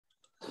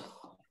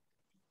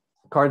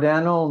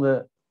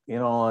Cardano,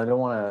 I don't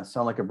want to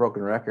sound like a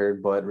broken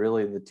record, but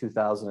really the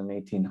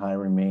 2018 high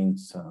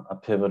remains a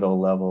pivotal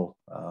level.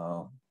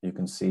 You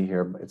can see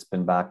here, it's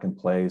been back in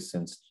place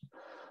since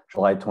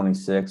July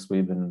 26th.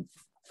 We've been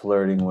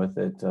flirting with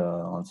it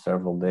on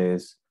several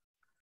days.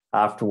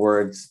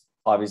 Afterwards,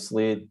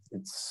 obviously,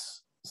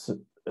 it's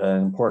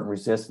an important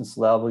resistance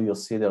level. You'll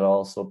see that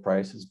also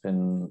price has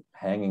been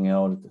hanging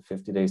out at the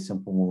 50-day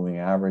simple moving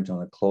average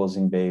on a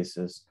closing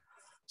basis.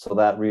 So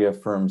that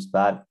reaffirms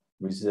that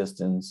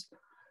resistance.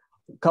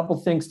 A couple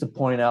things to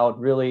point out,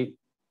 really,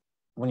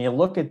 when you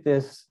look at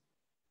this,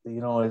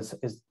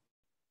 it's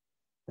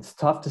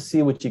tough to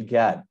see what you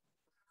get,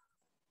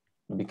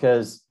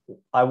 because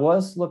I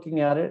was looking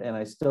at it and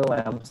I still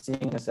am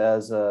seeing this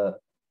as a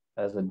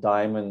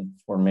diamond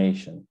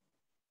formation.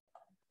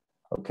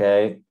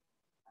 Okay,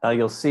 now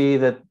you'll see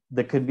that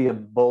there could be a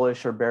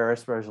bullish or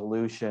bearish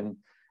resolution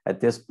at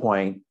this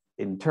point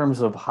in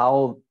terms of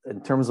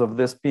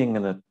this being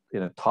in a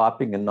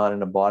topping and not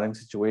in a bottoming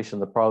situation.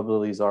 The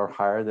probabilities are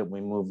higher that we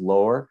move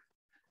lower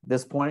at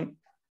this point.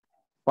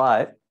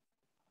 But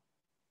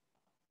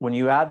when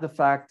you add the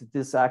fact that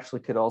this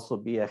actually could also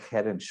be a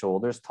head and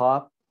shoulders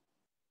top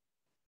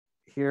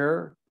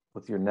here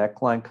with your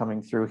neckline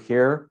coming through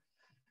here,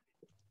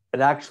 it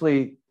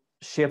actually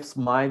shifts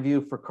my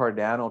view for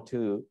Cardano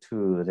to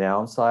the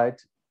downside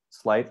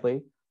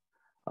slightly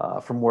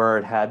from where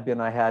it had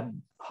been. I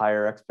had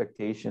higher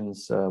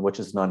expectations, which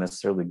is not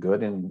necessarily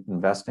good in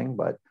investing,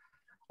 but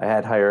I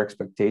had higher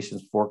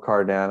expectations for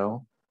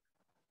Cardano,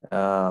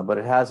 but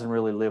it hasn't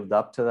really lived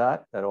up to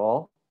that at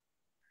all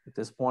at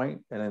this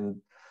point. And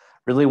then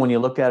really, when you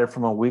look at it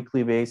from a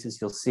weekly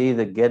basis, you'll see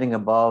that getting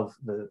above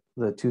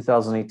the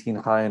 2018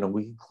 high on a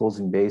weekly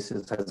closing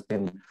basis has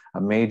been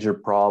a major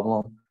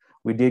problem.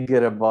 We did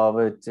get above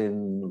it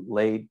in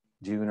late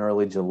June,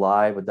 early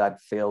July, but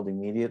that failed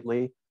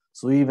immediately.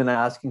 So even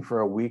asking for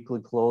a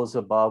weekly close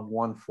above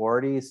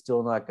 140 is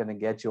still not going to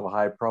get you a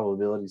high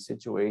probability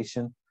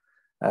situation,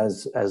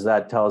 as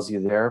that tells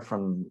you there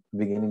from the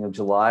beginning of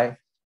July.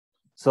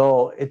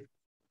 So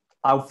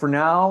for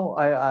now,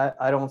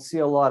 I don't see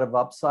a lot of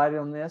upside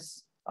on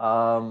this.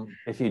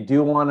 If you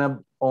do want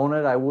to own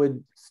it, I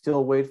would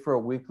still wait for a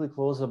weekly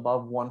close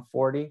above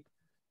 140,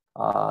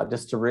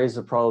 just to raise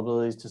the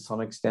probabilities to some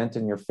extent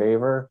in your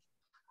favor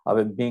of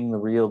it being the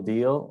real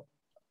deal.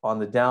 On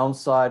the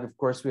downside, of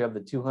course, we have the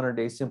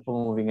 200-day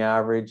simple moving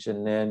average,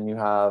 and then you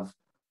have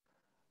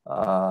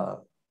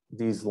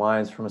these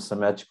lines from a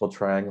symmetrical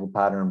triangle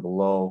pattern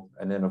below,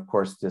 and then of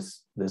course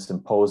this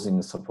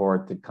imposing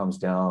support that comes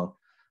down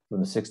from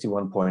the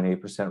 61.8%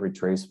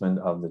 retracement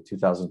of the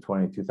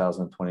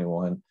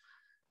 2020-2021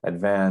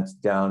 advance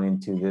down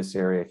into this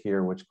area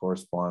here, which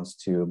corresponds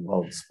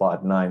to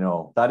spot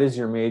 9.0. That is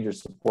your major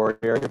support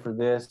area for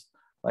this.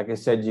 Like I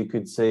said, you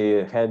could see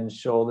a head and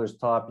shoulders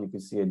top, you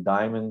could see a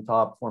diamond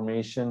top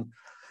formation.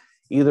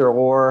 Either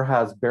or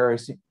has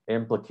various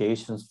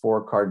implications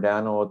for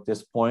Cardano at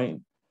this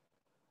point.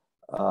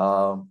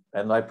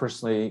 And I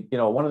personally,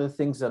 one of the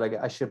things that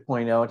I should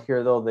point out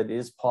here, though, that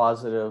is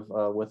positive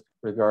with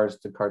regards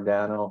to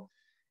Cardano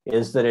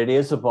is that it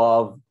is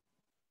above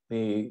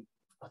the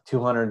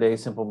 200-day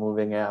simple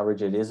moving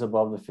average. It is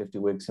above the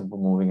 50-week simple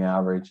moving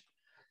average.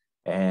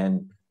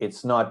 And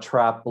it's not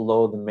trapped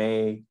below the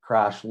May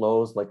crash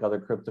lows like other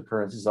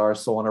cryptocurrencies are.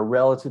 So on a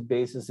relative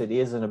basis, it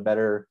is in a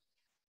better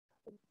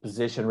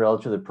position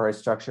relative to the price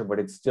structure, but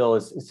it's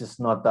just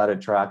not that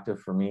attractive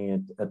for me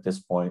at this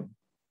point.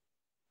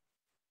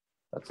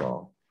 That's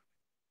all.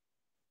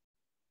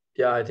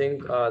 Yeah, I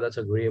think that's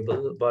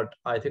agreeable. But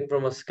I think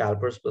from a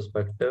scalper's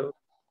perspective,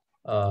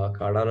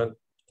 Cardano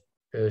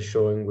is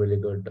showing really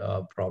good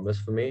promise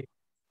for me.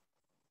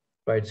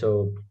 Right.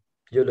 So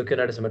you're looking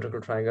at a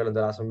symmetrical triangle, and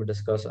the last time we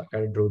discussed, I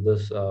kind of drew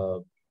this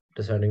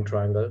descending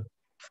triangle.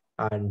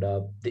 And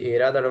the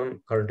area that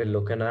I'm currently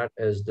looking at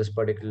is this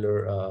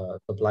particular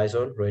supply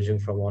zone ranging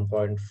from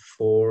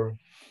 1.4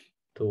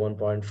 to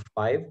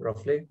 1.5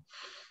 roughly.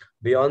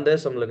 Beyond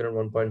this, I'm looking at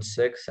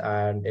 1.6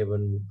 and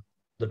even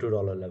the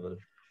 $2 level,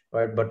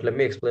 right? But let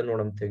me explain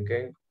what I'm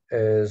thinking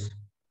is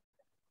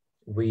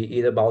we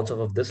either bounce off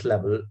of this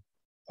level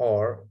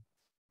or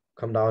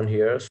come down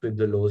here, sweep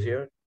the lows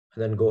here,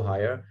 and then go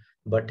higher.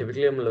 But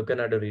typically I'm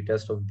looking at a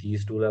retest of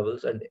these two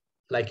levels. And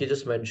like you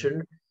just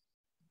mentioned,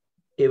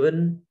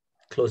 even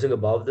closing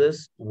above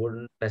this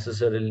wouldn't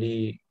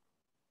necessarily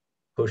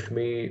push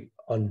me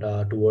on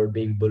toward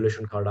being bullish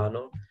on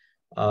Cardano.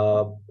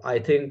 I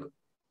think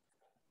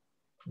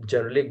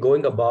generally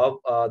going above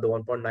the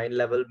 1.9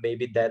 level,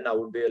 maybe then I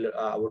would be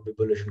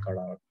bullish on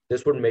Cardano.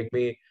 This would make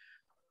me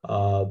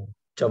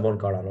jump on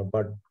Cardano,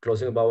 but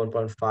closing above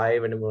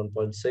 1.5 and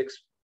 1.6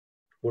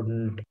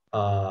 wouldn't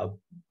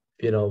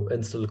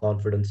instill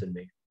confidence in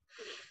me,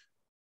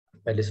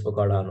 at least for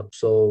Cardano.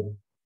 So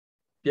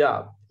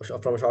yeah,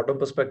 from a short-term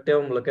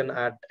perspective, I'm looking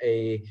at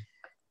a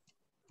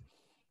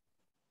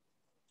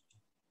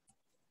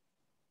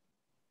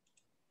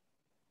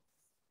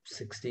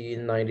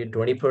 16, 19,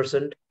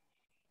 20%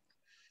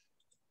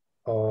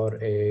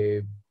 or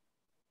a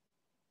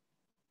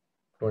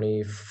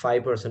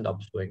 25%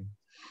 upswing.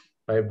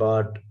 right?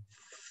 But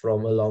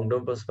from a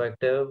long-term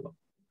perspective,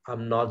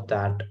 I'm not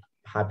that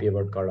happy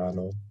about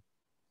Cardano,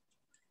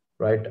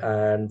 right?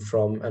 And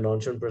from an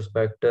on-chain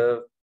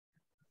perspective,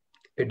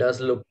 it does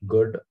look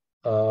good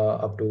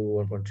up to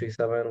 1.37,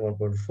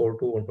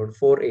 1.42,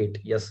 1.48.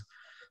 Yes.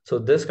 So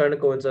this kind of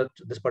coincides,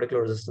 this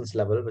particular resistance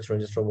level, which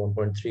ranges from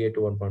 1.38 to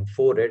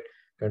 1.48,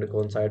 kind of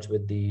coincides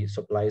with the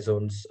supply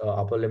zone's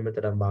upper limit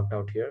that I've marked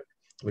out here,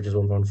 which is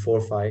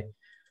 1.45.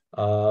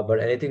 But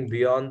anything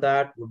beyond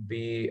that would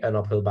be an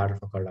uphill battle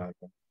for Cardano.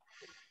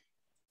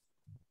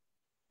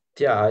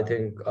 Yeah, I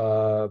think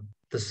the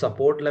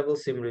support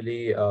levels seem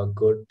really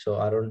good. So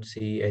I don't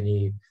see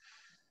any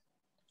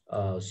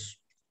uh,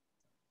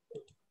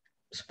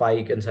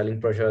 spike and selling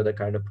pressure that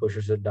kind of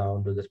pushes it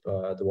down to this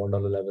the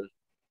 $1 level,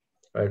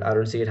 right? I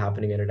don't see it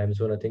happening anytime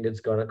soon. I think it's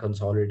gonna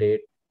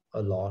consolidate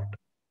a lot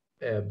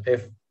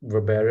if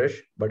we're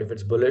bearish, but if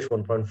it's bullish,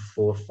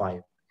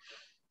 1.45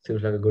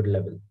 seems like a good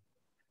level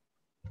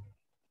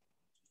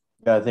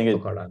Yeah, for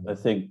Cardano. I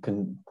think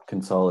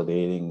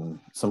consolidating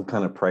some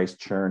kind of price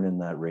churn in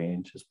that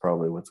range is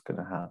probably what's going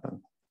to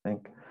happen. I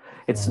think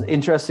it's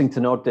interesting to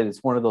note that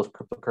it's one of those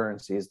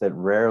cryptocurrencies that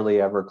rarely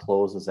ever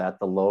closes at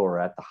the low or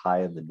at the high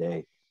of the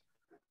day.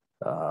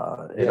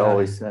 It Yeah,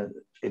 always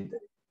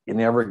you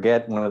never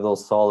get one of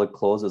those solid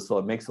closes, so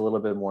it makes it a little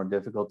bit more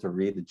difficult to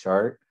read the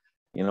chart.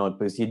 You know,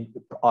 because you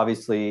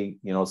obviously,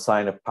 you know,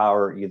 sign of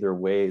power either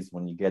ways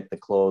when you get the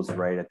close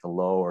right at the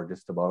low or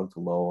just about the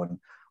low. And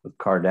with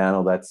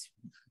Cardano, that's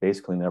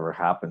basically never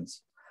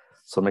happens.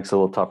 So it makes it a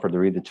little tougher to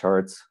read the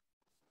charts.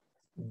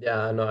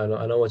 yeah, I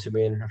know what you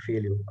mean. I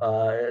feel you.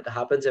 It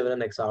happens even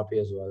in XRP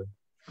as well.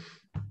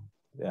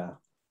 Yeah.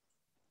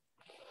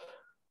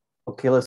 Okay, let's